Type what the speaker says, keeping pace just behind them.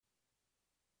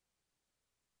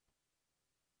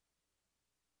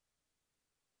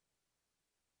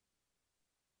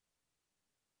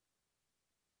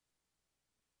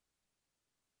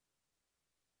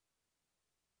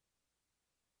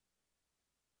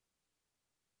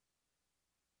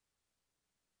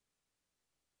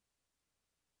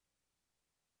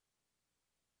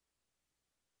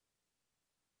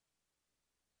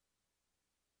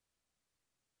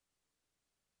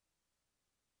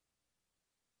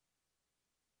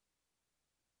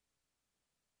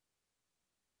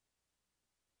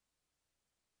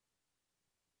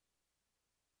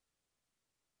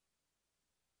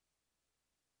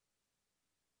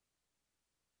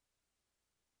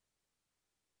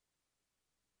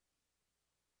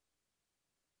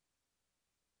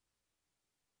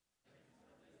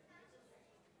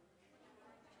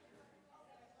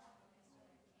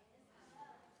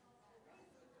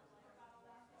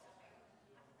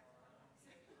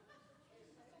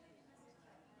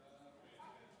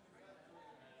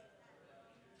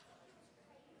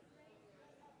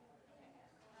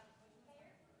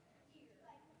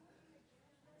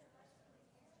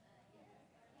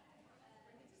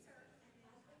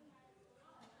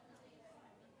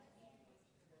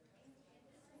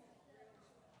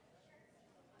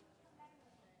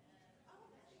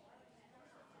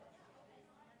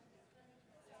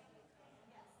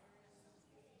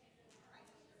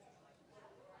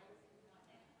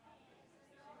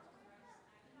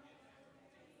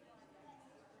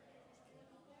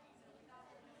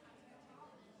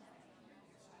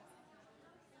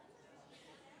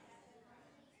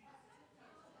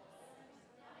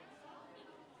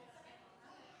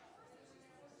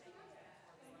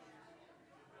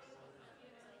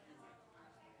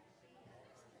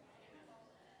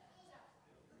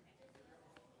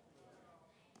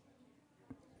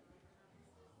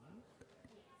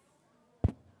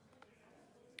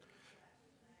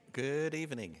Good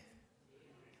evening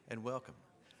and welcome.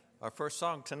 Our first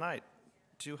song tonight,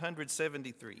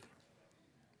 273.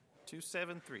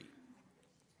 273.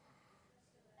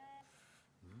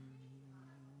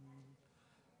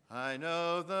 I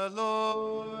know the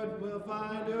Lord will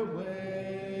find a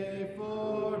way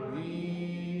for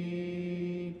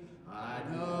me. I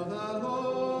know the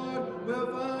Lord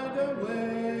will find a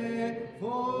way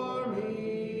for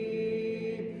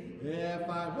me. If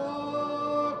I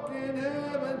walk in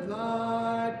heaven's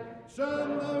light,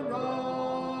 shun the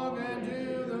wrong and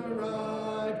do the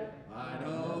right, I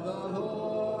know the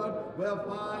Lord will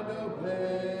find a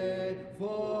way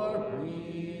for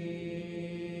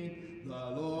me. The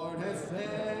Lord has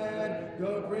said,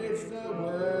 go preach the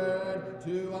word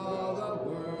to all the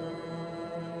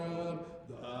world.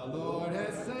 The Lord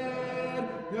has said,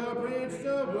 go preach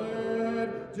the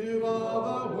word to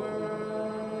all the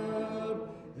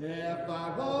world. If I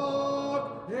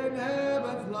walk in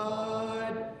heaven's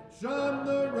light, shun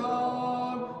the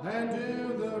wrong and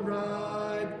do the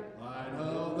right, I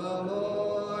know the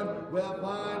Lord will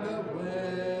find a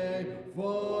way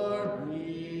for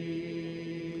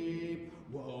me.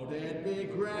 Won't it be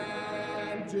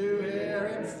grand to hear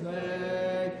him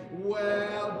say,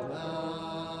 well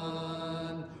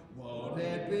done? Won't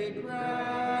it be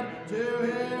grand to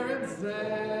hear him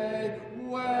say,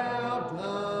 well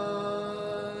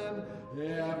done?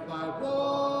 If I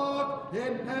walk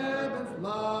in heaven's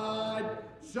light,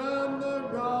 shun the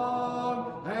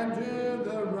wrong and do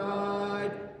the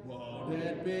right, won't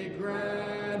it be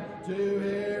grand to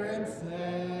hear him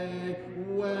say,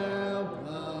 well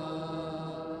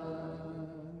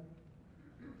done?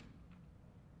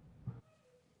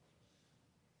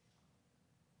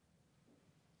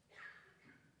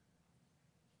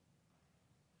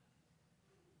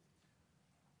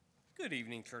 Good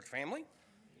evening, church family. A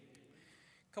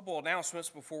couple announcements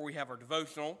before we have our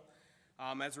devotional.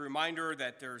 As a reminder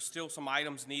that there's still some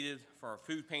items needed for our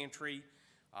food pantry.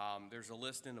 There's a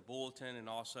list in the bulletin and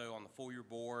also on the foyer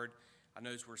board. I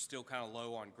notice we're still kind of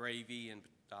low on gravy and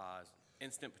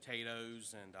instant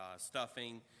potatoes and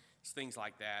stuffing, things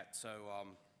like that. So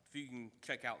if you can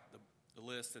check out the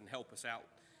list and help us out,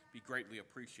 be greatly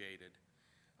appreciated.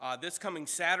 This coming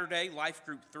Saturday, Life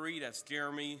Group 3, that's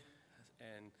Jeremy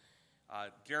and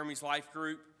Jeremy's life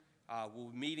group, will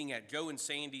be meeting at Joe and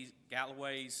Sandy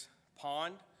Galloway's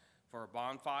pond for a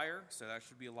bonfire, so that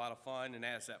should be a lot of fun, and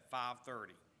that's at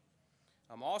 5:30.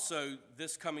 Also,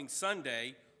 this coming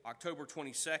Sunday, October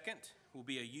 22nd, will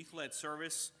be a youth-led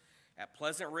service at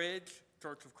Pleasant Ridge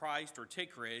Church of Christ, or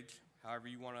Tick Ridge, whatever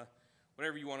you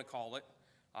want to call it.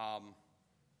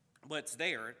 But it's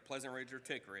there at Pleasant Ridge or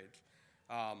Tick Ridge.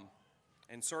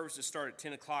 And services start at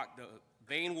 10 o'clock. The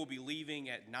van will be leaving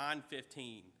at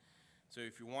 9:15. So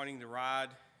if you're wanting to ride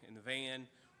in the van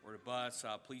or the bus,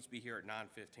 please be here at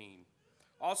 9:15.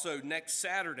 Also, next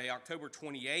Saturday, October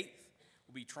 28th,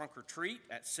 will be trunk or treat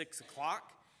at 6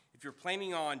 o'clock. If you're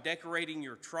planning on decorating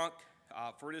your trunk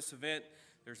for this event,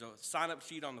 there's a sign-up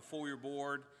sheet on the foyer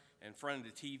board in front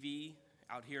of the TV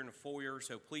out here in the foyer,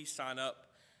 so please sign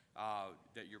up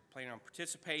that you're planning on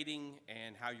participating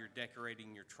and how you're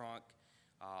decorating your trunk,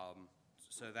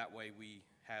 so that way we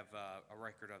have a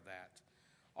record of that.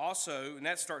 Also, and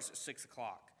that starts at 6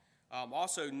 o'clock.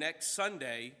 Also, next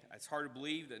Sunday, it's hard to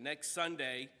believe that next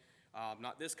Sunday,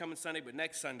 not this coming Sunday, but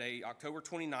next Sunday, October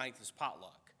 29th, is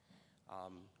potluck.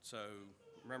 So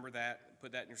remember that,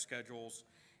 put that in your schedules.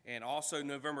 And also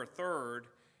November 3rd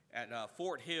at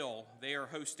Fort Hill, they are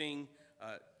hosting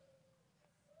a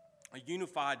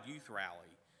unified youth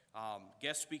rally.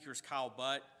 Guest speaker is Kyle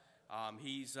Butt.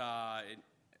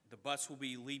 The bus will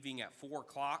be leaving at 4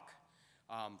 o'clock.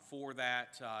 For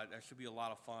that, that should be a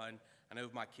lot of fun. I know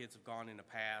my kids have gone in the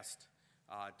past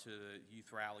to the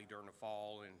youth rally during the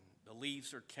fall, and the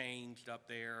leaves are changed up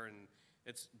there, and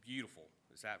it's beautiful.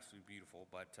 It's absolutely beautiful.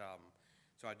 But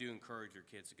so I do encourage your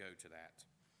kids to go to that.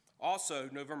 Also,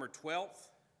 November 12th,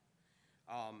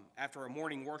 after a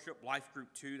morning worship, Life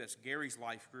Group 2, that's Gary's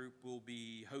Life Group, will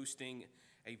be hosting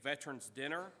a veterans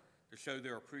dinner to show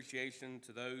their appreciation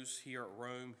to those here at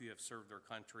Rome who have served their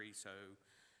country. So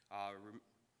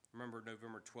remember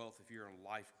November 12th if you're in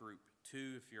Life Group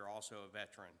 2, if you're also a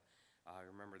veteran.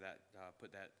 Remember that,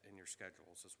 put that in your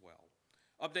schedules as well.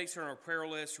 Updates on our prayer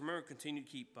list. Remember, continue to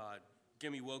keep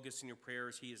Jimmy Wilgus in your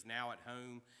prayers. He is now at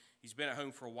home. He's been at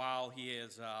home for a while.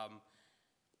 He's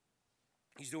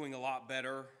doing a lot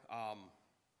better.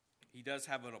 He does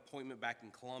have an appointment back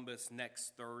in Columbus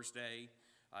next Thursday.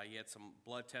 He had some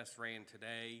blood tests ran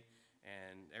today,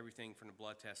 and everything from the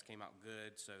blood test came out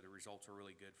good, so the results are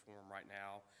really good for him right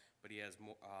now. But he has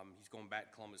more, he's going back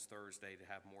to Columbus Thursday to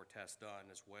have more tests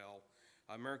done as well.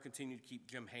 Remember, continue to keep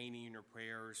Jim Haney in your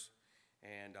prayers,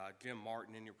 and Jim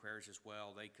Martin in your prayers as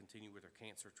well. They continue with their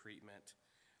cancer treatment.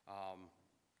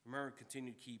 Remember,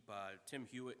 continue to keep Tim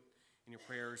Hewitt in your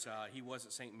prayers. He was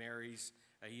at St. Mary's.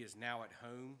 He is now at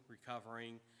home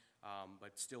recovering,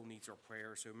 but still needs our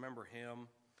prayers. So remember him.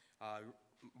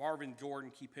 Marvin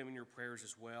Jordan, keep him in your prayers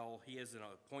as well. He has an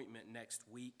appointment next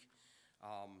week,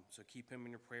 so keep him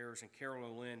in your prayers. And Carol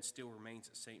O'Lynn still remains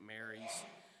at St. Mary's.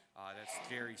 That's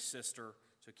Jerry's sister,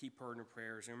 so keep her in your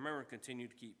prayers. And remember, continue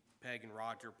to keep Peg and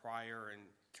Roger Pryor and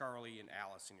Charlie and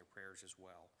Alice in your prayers as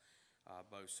well,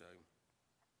 both. So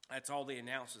that's all the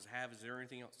announcements I have. Is there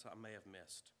anything else I may have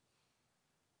missed?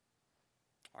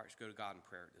 All right, let's go to God in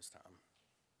prayer at this time.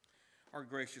 Our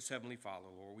gracious Heavenly Father,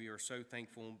 Lord, we are so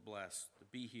thankful and blessed to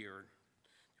be here,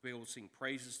 to be able to sing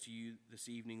praises to you this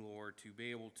evening, Lord, to be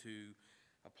able to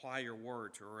apply your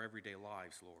word to our everyday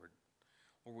lives, Lord.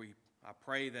 Lord, I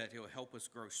pray that it will help us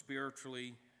grow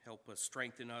spiritually, help us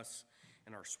strengthen us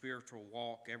in our spiritual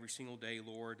walk every single day,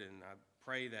 Lord, and I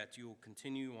pray that you will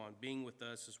continue on being with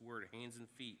us as we're hands and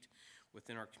feet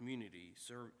within our community,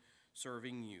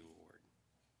 serving you, Lord.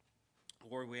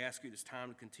 Lord, we ask you this time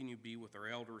to continue to be with our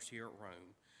elders here at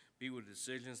Rome. Be with the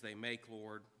decisions they make,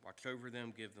 Lord. Watch over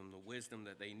them. Give them the wisdom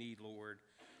that they need, Lord.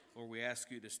 Lord, we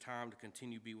ask you this time to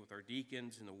continue to be with our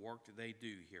deacons and the work that they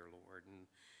do here, Lord.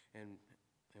 And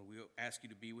we ask you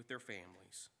to be with their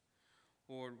families.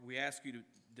 Lord, we ask you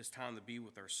this time to be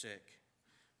with our sick.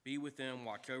 Be with them.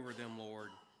 Watch over them, Lord.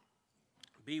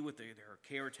 Be with their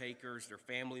caretakers, their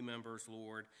family members,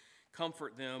 Lord.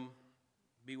 Comfort them.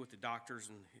 Be with the doctors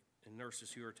and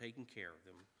nurses who are taking care of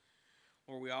them.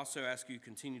 Lord, we also ask you to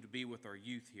continue to be with our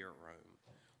youth here at Rome.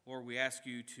 Lord, we ask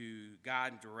you to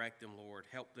guide and direct them, Lord.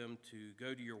 Help them to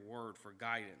go to your word for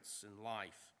guidance in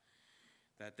life,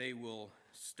 that they will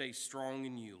stay strong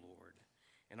in you, Lord,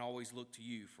 and always look to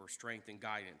you for strength and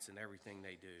guidance in everything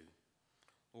they do.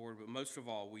 Lord, but most of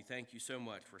all, we thank you so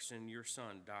much for sending your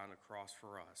Son down a cross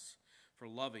for us, for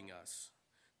loving us,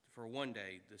 for one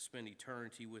day to spend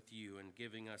eternity with you and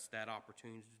giving us that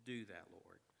opportunity to do that,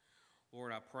 Lord.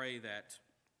 Lord, I pray that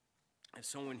if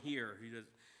someone here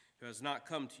who has not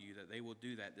come to you, that they will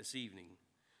do that this evening,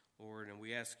 Lord, and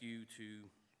we ask you to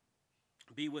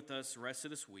be with us the rest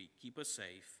of this week. Keep us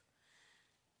safe.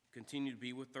 Continue to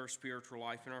be with our spiritual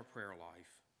life and our prayer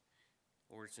life.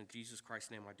 Lord, it's in Jesus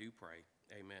Christ's name I do pray.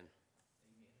 Amen.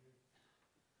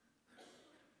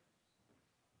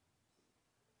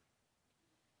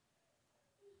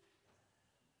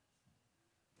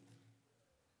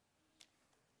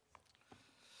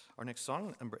 Our next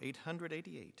song, number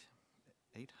 888.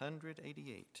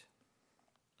 888.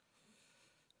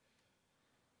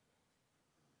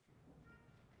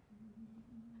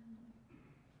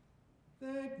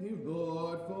 Thank you,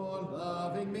 Lord, for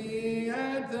loving me,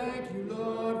 and thank you,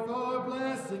 Lord, for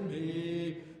blessing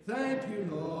me. Thank you,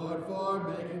 Lord, for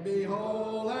making me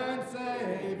whole and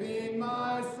saving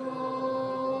my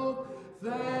soul.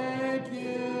 Thank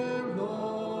you,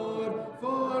 Lord,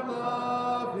 for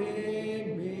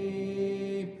loving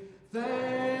me.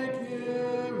 Thank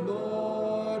you,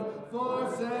 Lord,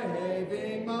 for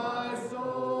saving my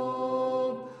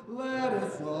soul. Let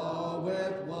us all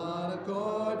with one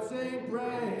accord sing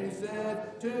praises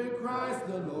to Christ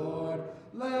the Lord.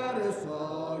 Let us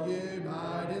all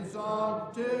unite in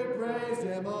song to praise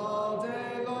him all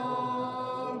day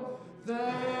long.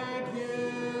 Thank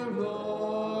you,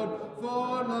 Lord,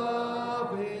 for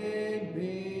loving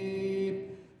me.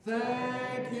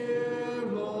 Thank you,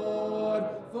 Lord,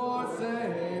 for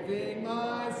saving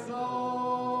my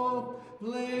soul.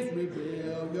 Please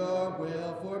reveal your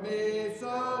will for me so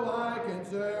I can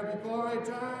serve you for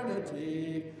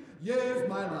eternity. Use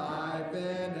my life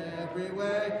in every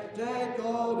way. Take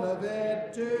hold of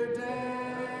it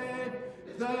today.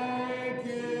 Thank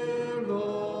you,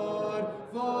 Lord,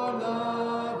 for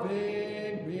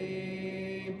loving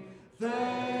me.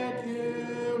 Thank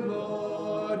you,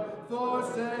 Lord,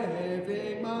 for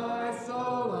saving my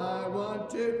soul. I want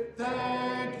to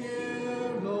thank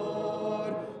you,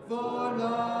 Lord, for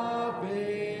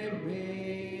loving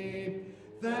me.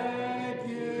 Thank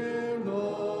you,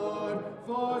 Lord,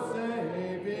 for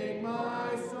saving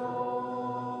my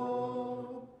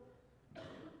soul.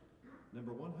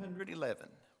 Number 111.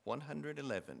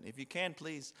 111. If you can,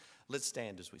 please, let's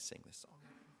stand as we sing this song.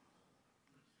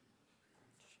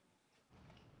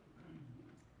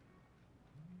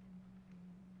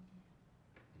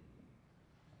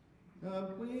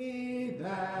 Come we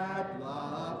that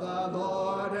love the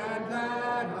Lord and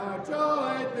let our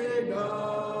joy be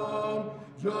known.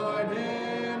 Join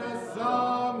in a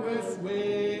song with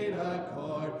sweet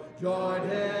accord. Join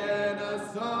in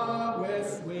a song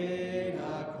with sweet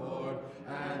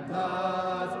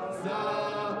thus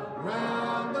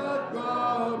surround the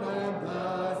throne, and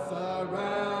thus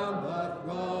around the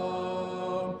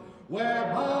throne.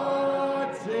 We're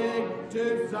marching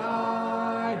to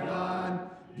Zion,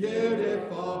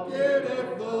 beautiful,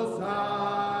 beautiful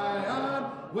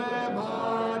Zion. We're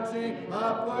marching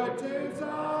upward to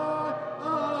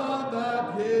Zion,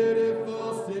 the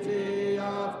beautiful city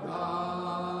of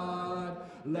God.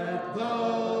 Let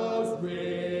those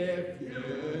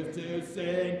refuse to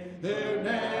sing who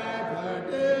never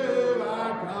knew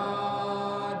our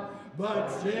God, but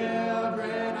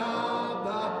children of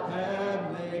the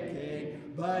heavenly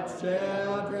King, but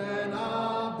children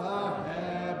of the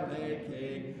heavenly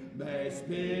King may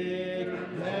speak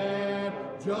their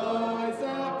joys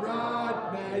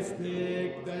abroad, may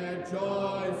speak their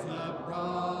joys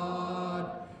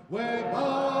abroad. We're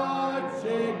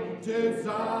marching to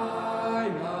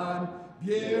Zion,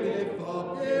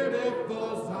 beautiful,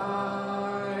 beautiful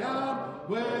Zion.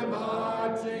 We're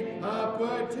marching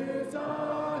upward to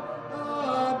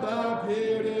Zion, the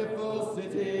beautiful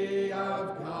city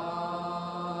of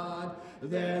God.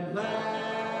 Then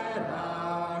let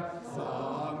our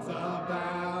songs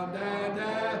abound and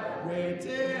every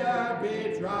tear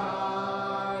be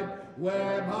dried.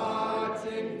 We're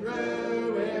marching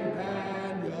through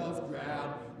Emmanuel's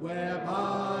ground. We're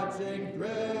marching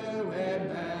through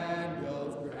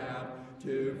Emmanuel's ground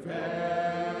to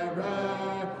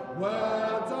fairer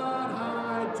worlds on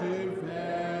high, to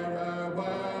fairer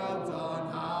worlds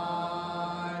on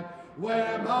high.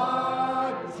 We're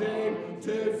marching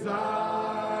to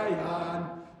Zion,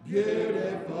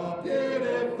 beautiful,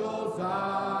 beautiful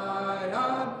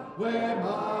Zion. We're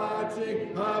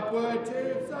marching upward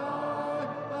to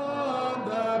Zion,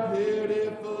 the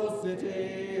beautiful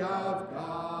city of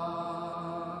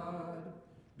God.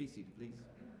 Be seated, please.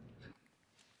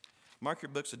 Mark your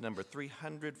books at number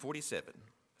 347.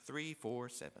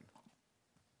 347.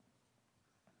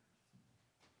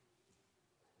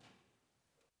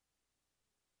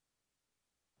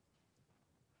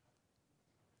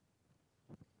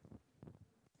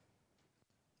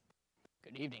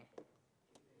 Good evening.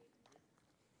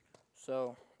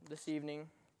 So, this evening,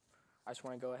 I just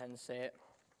want to go ahead and say it.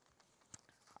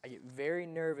 I get very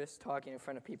nervous talking in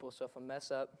front of people, so if I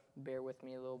mess up, bear with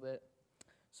me a little bit.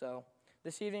 So,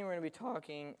 this evening we're going to be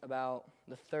talking about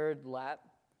the third lap,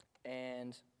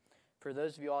 and for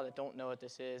those of you all that don't know what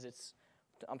this is,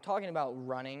 I'm talking about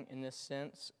running in this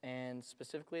sense, and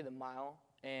specifically the mile,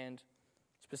 and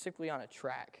specifically on a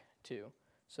track too.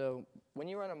 So when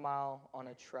you run a mile on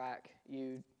a track,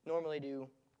 you normally do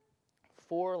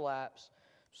 4 laps.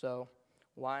 So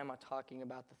why am I talking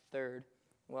about the third?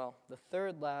 Well, the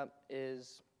third lap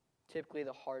is typically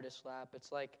the hardest lap.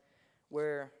 It's like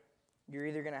where you're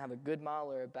either going to have a good mile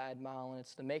or a bad mile, and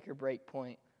it's the make or break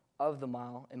point of the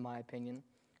mile, in my opinion.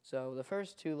 So the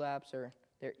first 2 laps they're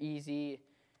easy.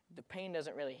 The pain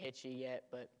doesn't really hit you yet,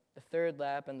 but the third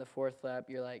lap and the 4th lap,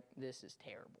 you're like, this is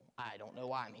terrible. I don't know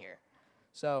why I'm here.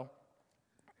 So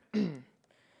you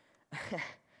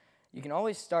can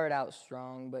always start out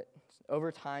strong, but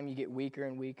over time you get weaker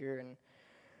and weaker, and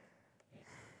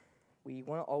we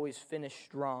want to always finish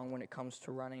strong when it comes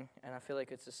to running, and I feel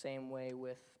like it's the same way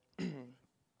with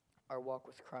our walk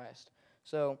with Christ.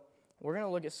 So we're going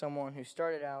to look at someone who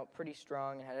started out pretty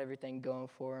strong and had everything going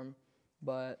for him,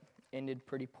 but ended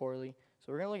pretty poorly.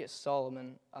 So we're going to look at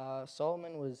Solomon.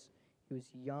 Solomon was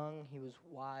young, he was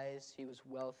wise, he was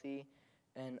wealthy,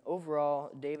 and overall,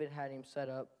 David had him set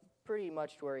up pretty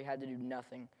much to where he had to do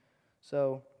nothing.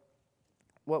 So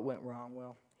what went wrong?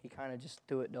 Well, he kind of just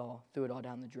threw it all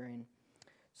down the drain.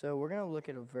 So we're going to look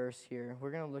at a verse here.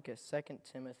 We're going to look at 2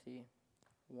 Timothy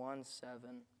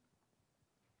 1:7.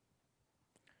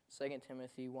 2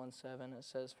 Timothy 1:7, it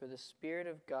says, "For the Spirit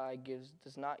of God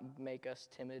does not make us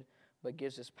timid, but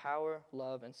gives us power,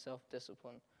 love, and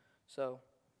self-discipline." So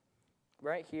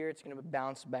right here, it's going to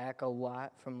bounce back a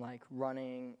lot from like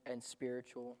running and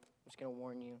spiritual. I'm just going to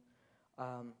warn you.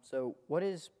 So what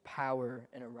is power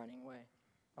in a running way?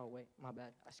 Oh, wait, my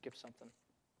bad. I skipped something.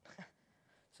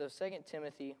 So 2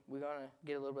 Timothy, we're going to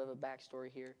get a little bit of a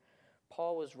backstory here.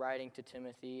 Paul was writing to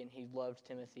Timothy, and he loved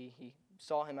Timothy. He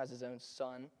saw him as his own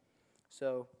son.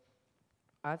 So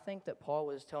I think that Paul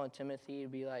was telling Timothy to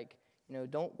be like,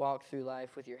 don't walk through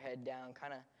life with your head down.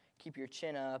 Kind of keep your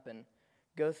chin up and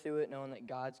go through it knowing that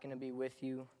God's going to be with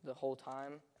you the whole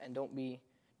time. And don't be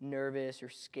nervous or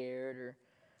scared or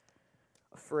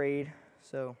afraid.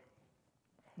 So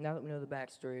now that we know the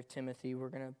backstory of Timothy, we're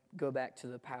going to go back to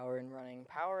the power in running.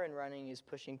 Power in running is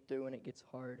pushing through when it gets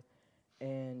hard.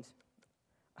 And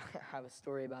I have a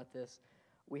story about this.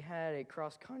 We had a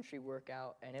cross-country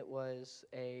workout, and it was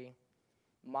a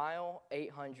mile,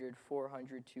 800,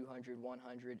 400, 200,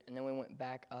 100, and then we went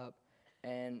back up.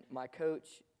 And my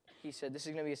coach, he said, this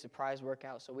is going to be a surprise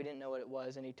workout, so we didn't know what it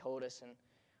was, and he told us, and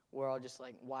we're all just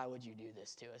like, why would you do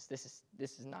this to us? This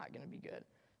is not going to be good.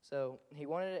 So he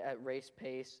wanted it at race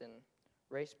pace, and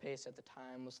race pace at the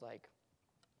time was like,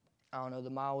 I don't know, the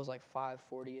mile was like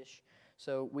 5:40-ish.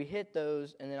 So we hit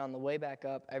those, and then on the way back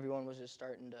up, everyone was just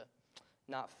starting to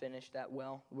not finish that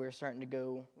well. We were starting to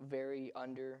go very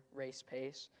under race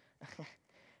pace.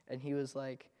 And he was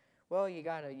like, well, you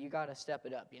gotta step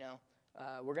it up, you know.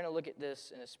 We're going to look at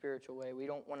this in a spiritual way. We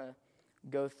don't want to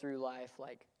go through life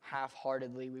like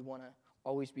half-heartedly. We want to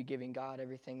always be giving God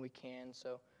everything we can.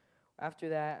 So after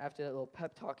that little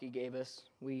pep talk he gave us,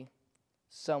 we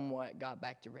somewhat got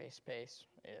back to race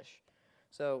pace-ish.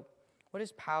 So what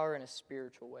is power in a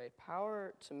spiritual way?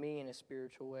 Power, to me, in a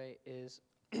spiritual way is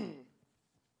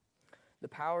the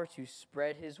power to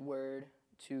spread his word,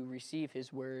 to receive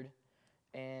his word,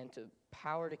 and to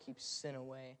power to keep sin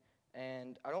away.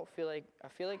 And I feel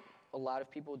like a lot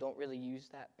of people don't really use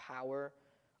that power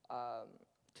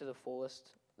to the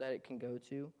fullest that it can go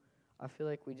to. I feel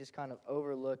like we just kind of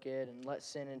overlook it and let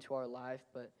sin into our life.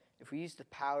 But if we use the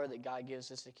power that God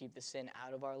gives us to keep the sin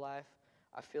out of our life,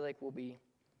 I feel like we'll be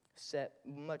set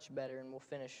much better and we'll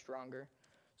finish stronger.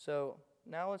 So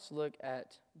now let's look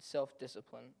at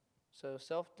self-discipline. So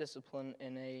self-discipline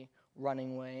in a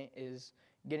running way is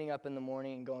getting up in the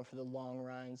morning and going for the long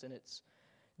runs, and it's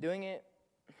doing it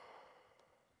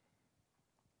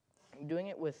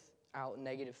without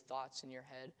negative thoughts in your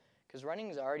head, because running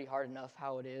is already hard enough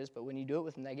how it is, but when you do it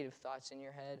with negative thoughts in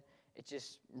your head, it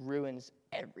just ruins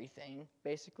everything,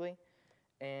 basically.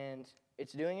 And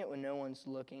it's doing it when no one's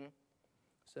looking.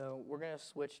 So we're going to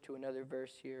switch to another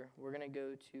verse here. We're going to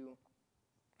go to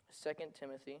 2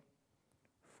 Timothy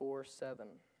 4:7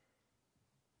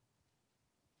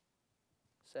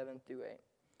 through 8.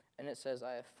 And it says,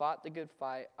 I have fought the good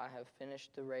fight, I have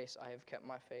finished the race, I have kept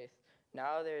my faith.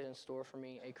 Now there is in store for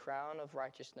me a crown of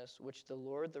righteousness, which the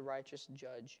Lord, the righteous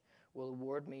judge, will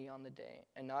award me on the day.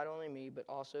 And not only me, but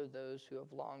also those who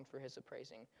have longed for his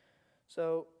appraising.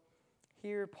 So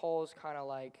here Paul's kind of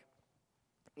like,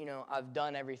 I've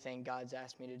done everything God's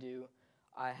asked me to do.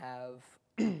 I've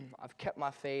kept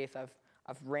my faith.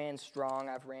 I've ran strong.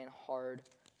 I've ran hard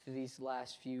through these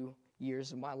last few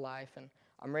years of my life, and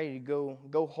I'm ready to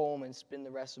go home and spend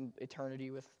the rest of eternity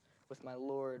with my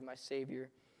Lord, my Savior.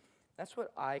 That's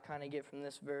what I kind of get from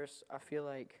this verse. I feel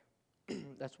like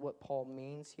that's what Paul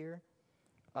means here.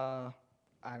 I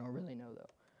don't really know,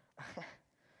 though.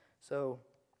 So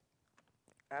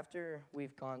after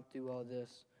we've gone through all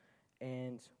this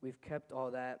and we've kept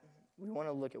all that, we want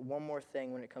to look at one more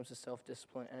thing when it comes to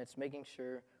self-discipline, and it's making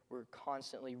sure we're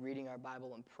constantly reading our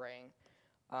Bible and praying.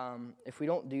 If we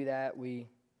don't do that, we're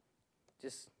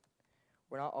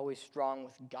not always strong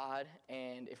with God.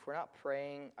 And if we're not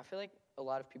praying, I feel like a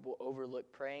lot of people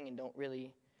overlook praying and don't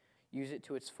really use it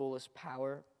to its fullest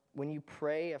power. When you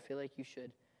pray, I feel like you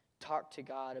should talk to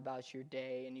God about your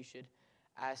day, and you should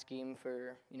ask him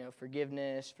for,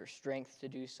 forgiveness, for strength to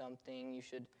do something. You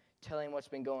should tell him what's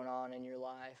been going on in your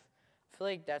life. I feel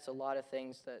like that's a lot of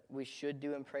things that we should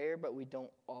do in prayer, but we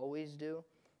don't always do.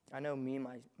 I know me,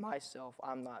 myself,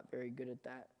 I'm not very good at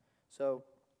that. So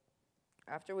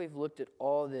after we've looked at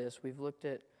all this, we've looked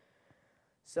at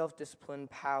self-discipline,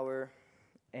 power,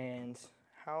 and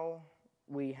how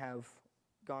we have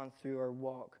gone through our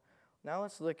walk. Now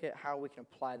let's look at how we can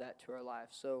apply that to our life.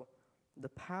 So the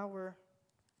power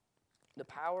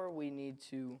we need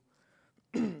to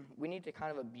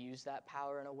kind of abuse that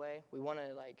power in a way. We want to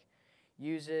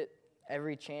use it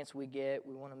every chance we get.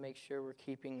 We want to make sure we're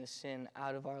keeping the sin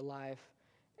out of our life.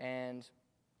 And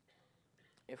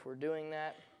if we're doing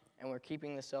that and we're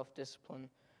keeping the self-discipline,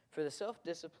 for the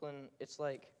self-discipline, it's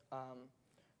like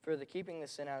for the keeping the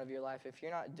sin out of your life, if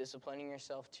you're not disciplining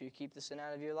yourself to keep the sin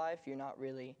out of your life, you're not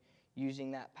really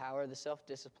using that power. The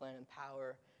self-discipline and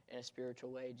power in a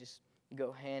spiritual way just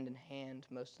go hand in hand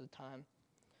most of the time.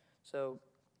 So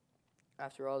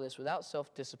after all this, without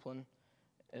self-discipline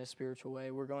in a spiritual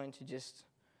way, we're going to just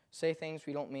say things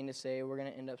we don't mean to say. We're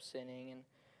going to end up sinning. And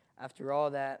after all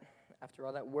that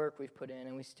work we've put in,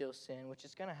 and we still sin, which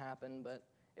is going to happen, but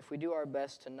if we do our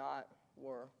best to not,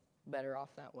 we're better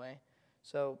off that way.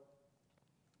 So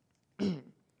we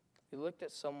looked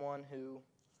at someone who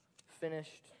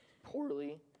finished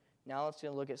poorly. Now let's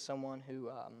look at someone who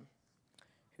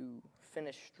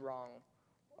finished strong.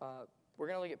 We're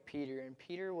going to look at Peter, and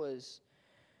Peter was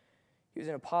an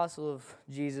apostle of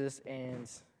Jesus, and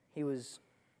he was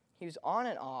on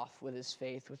and off with his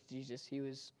faith with Jesus. He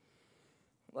was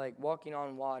like walking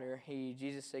on water,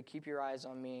 Jesus said, keep your eyes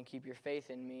on me and keep your faith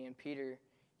in me. And Peter,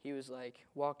 he was like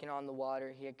walking on the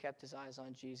water. He had kept his eyes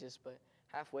on Jesus, but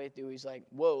halfway through, he's like,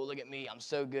 whoa, look at me, I'm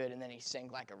so good. And then he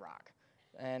sank like a rock.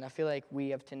 And I feel like we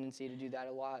have tendency to do that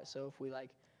a lot. So if we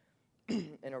like,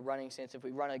 in a running sense, if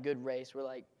we run a good race, we're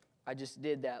like, I just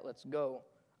did that, let's go.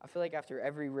 I feel like after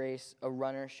every race, a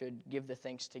runner should give the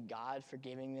thanks to God for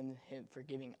giving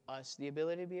us the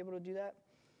ability to be able to do that.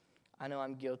 I know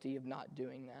I'm guilty of not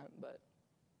doing that, but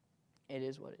it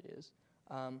is what it is.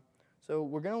 So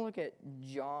we're going to look at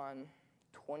John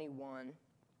 21.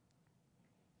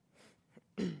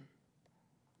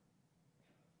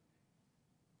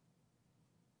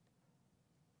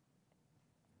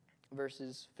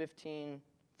 Verses 15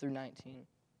 through 19.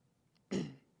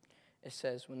 It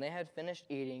says, when they had finished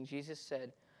eating, Jesus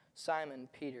said, Simon,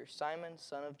 Peter, Simon,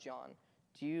 son of John,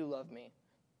 do you love me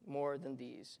more than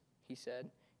these? He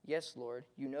said, yes, Lord,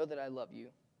 you know that I love you.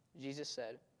 Jesus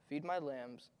said, feed my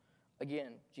lambs.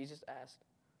 Again, Jesus asked,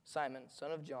 Simon,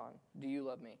 son of John, do you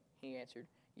love me? He answered,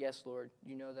 yes, Lord,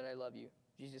 you know that I love you.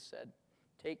 Jesus said,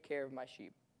 take care of my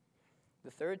sheep.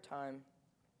 The third time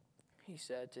he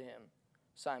said to him,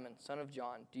 Simon, son of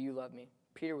John, do you love me?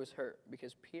 Peter was hurt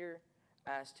because Peter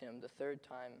asked him the third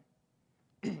time,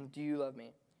 do you love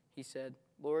me? He said,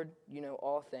 Lord, you know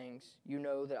all things. You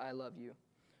know that I love you.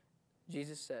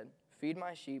 Jesus said, feed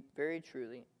my sheep very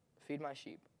truly. Feed my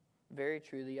sheep. Very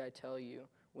truly, I tell you,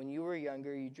 when you were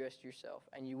younger, you dressed yourself,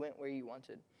 and you went where you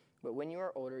wanted. But when you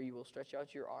are older, you will stretch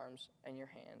out your arms and your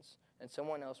hands, and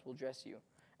someone else will dress you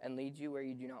and lead you where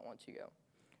you do not want to go.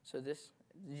 So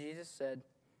Jesus said,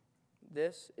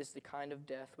 this is the kind of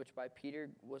death which by Peter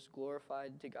was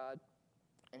glorified to God.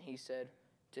 And he said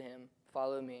to him,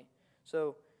 follow me.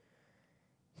 So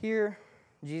here,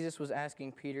 Jesus was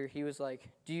asking Peter, he was like,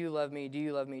 do you love me? Do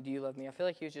you love me? Do you love me? I feel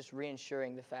like he was just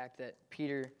reassuring the fact that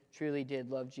Peter truly did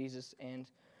love Jesus. And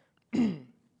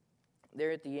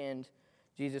there at the end,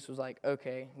 Jesus was like,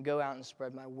 okay, go out and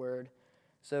spread my word.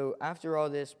 So after all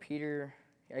this, Peter,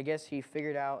 I guess he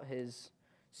figured out his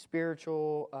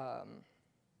spiritual,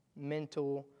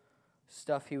 mental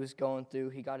stuff he was going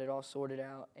through. He got it all sorted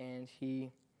out, and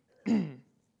he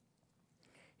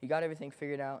got everything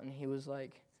figured out, and he was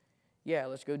like, yeah,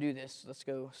 let's go do this. Let's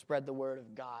go spread the word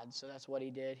of God. So that's what he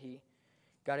did. He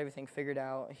got everything figured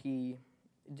out. He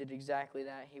did exactly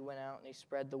that. He went out and he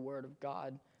spread the word of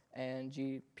God,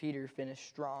 and Peter finished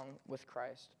strong with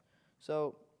Christ.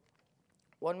 So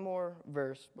one more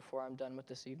verse before I'm done with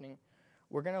this evening.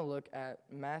 We're going to look at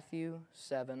Matthew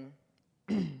 7,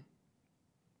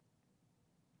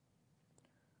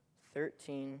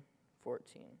 13,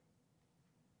 14.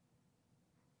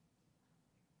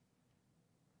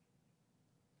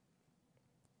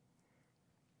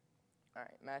 All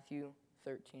right, Matthew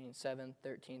 7,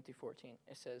 13 through 14.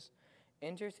 It says,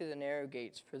 enter through the narrow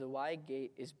gates, for the wide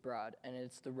gate is broad, and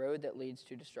it's the road that leads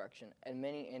to destruction, and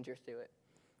many enter through it.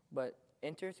 But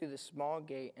enter through the small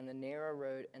gate and the narrow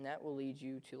road, and that will lead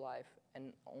you to life,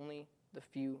 and only the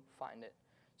few find it.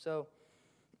 So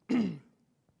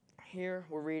here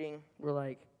we're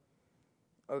like,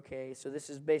 okay, so this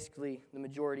is basically the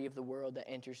majority of the world that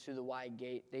enters through the wide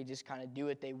gate. They just kind of do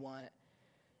what they want.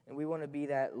 And we want to be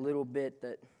that little bit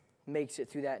that makes it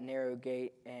through that narrow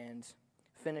gate and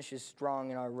finishes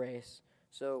strong in our race.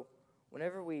 So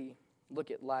whenever we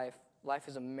look at life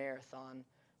is a marathon,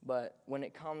 but when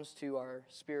it comes to our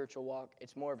spiritual walk,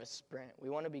 it's more of a sprint. We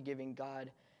want to be giving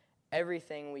God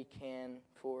everything we can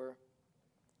for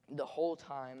the whole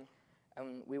time,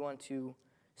 and we want to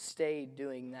stay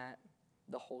doing that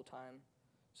the whole time.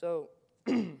 So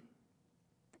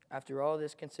after all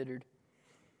this considered,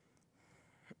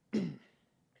 we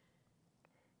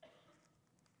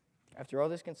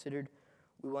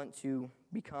want to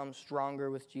become stronger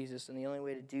with Jesus, and the only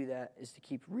way to do that is to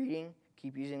keep reading,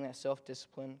 keep using that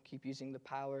self-discipline, keep using the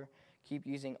power, keep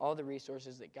using all the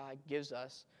resources that God gives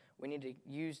us. We need to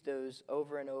use those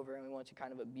over and over, and we want to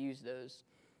kind of abuse those.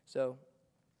 So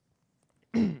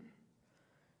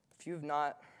if you've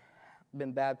not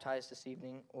been baptized this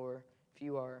evening, or if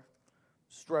you are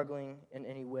struggling in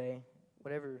any way,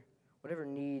 whatever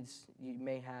needs you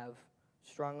may have,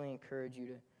 strongly encourage you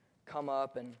to come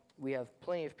up, and we have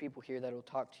plenty of people here that will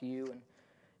talk to you and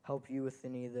help you with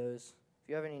any of those. If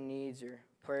you have any needs or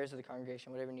prayers of the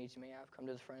congregation, whatever needs you may have, come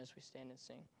to the front as we stand and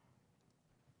sing.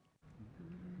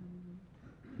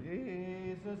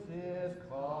 Jesus is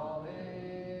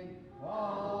calling,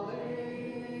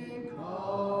 calling,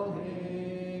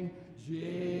 calling.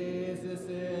 Jesus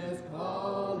is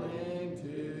calling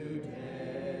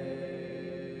today.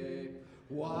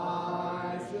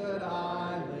 Why should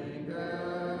I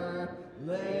linger,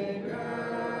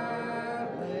 linger?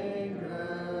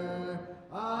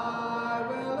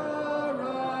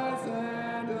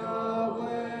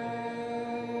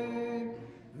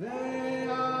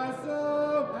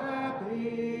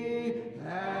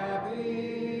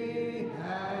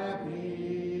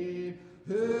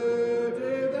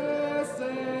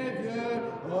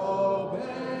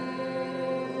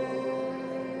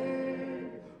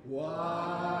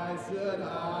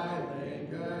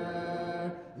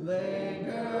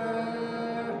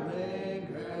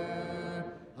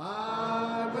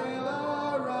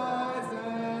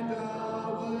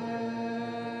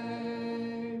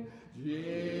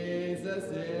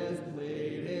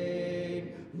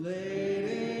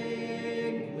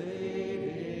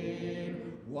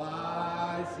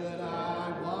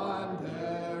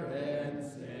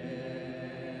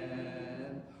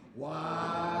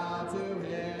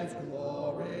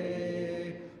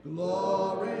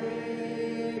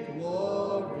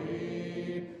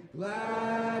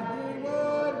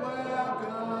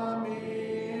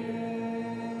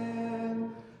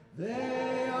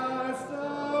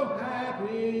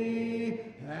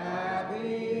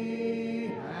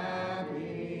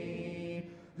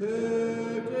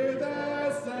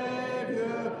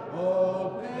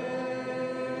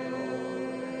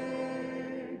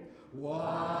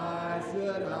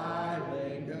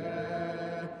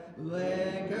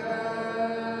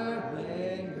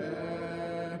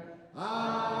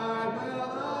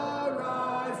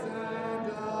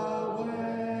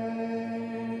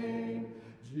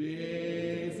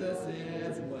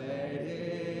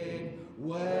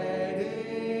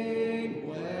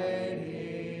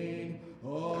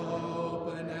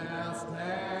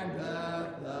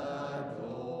 standeth the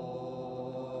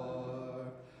door.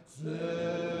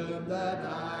 Soon the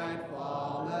night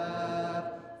falleth,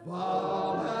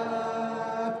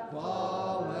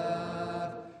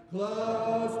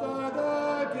 closed are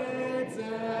the gates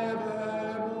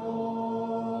evermore.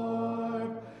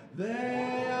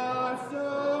 They are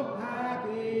so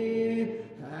happy,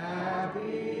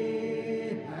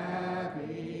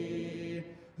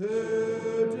 who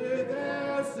to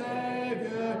their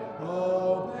Savior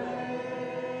obey.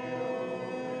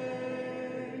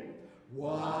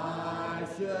 Why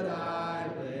should I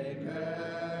linger?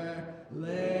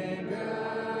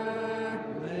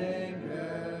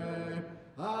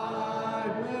 I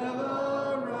will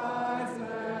arise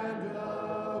and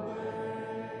obey.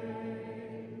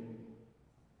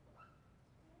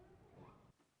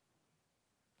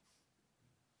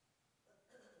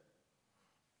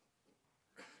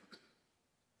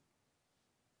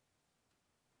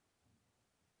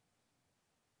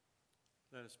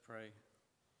 Let us pray.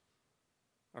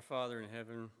 Our Father in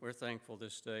heaven, we're thankful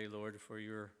this day, Lord, for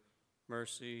your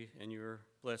mercy and your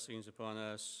blessings upon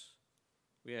us.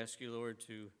 We ask you, Lord,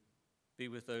 to be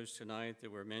with those tonight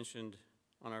that were mentioned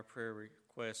on our prayer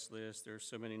request list. There are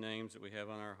so many names that we have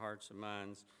on our hearts and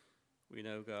minds. We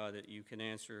know, God, that you can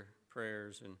answer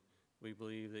prayers, and we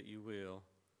believe that you will.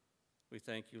 We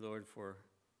thank you, Lord, for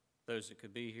those that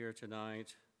could be here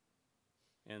tonight,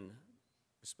 and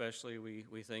especially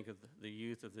we think of the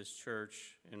youth of this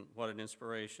church and what an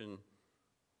inspiration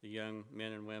the young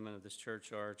men and women of this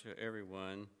church are to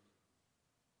everyone.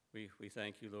 We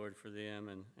thank you, Lord, for them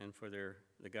and for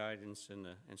the guidance and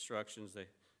the instructions they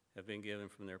have been given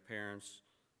from their parents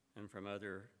and from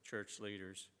other church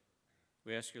leaders.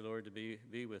 We ask you, Lord, to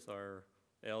be with our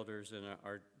elders and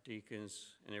our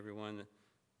deacons and everyone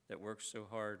that works so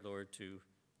hard, Lord, to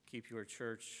keep your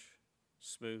church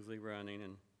smoothly running.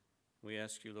 And we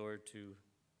ask you, Lord, to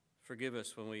forgive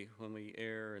us when we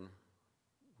err and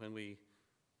when we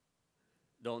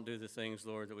don't do the things,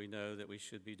 Lord, that we know that we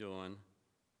should be doing.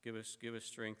 Give us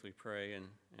strength, we pray,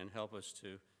 and help us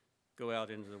to go out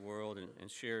into the world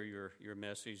and share your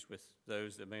message with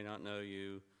those that may not know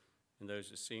you and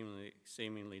those that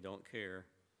seemingly don't care.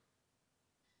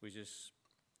 We just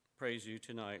praise you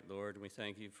tonight, Lord, and we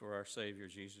thank you for our Savior,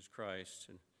 Jesus Christ.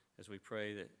 And as we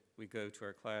pray that we go to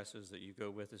our classes, that you go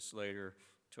with us later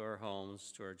to our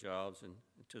homes, to our jobs, and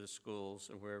to the schools,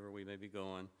 and wherever we may be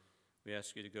going, we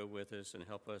ask you to go with us and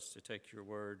help us to take your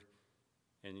word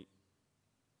and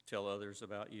tell others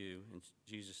about you. In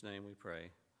Jesus' name we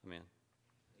pray. Amen.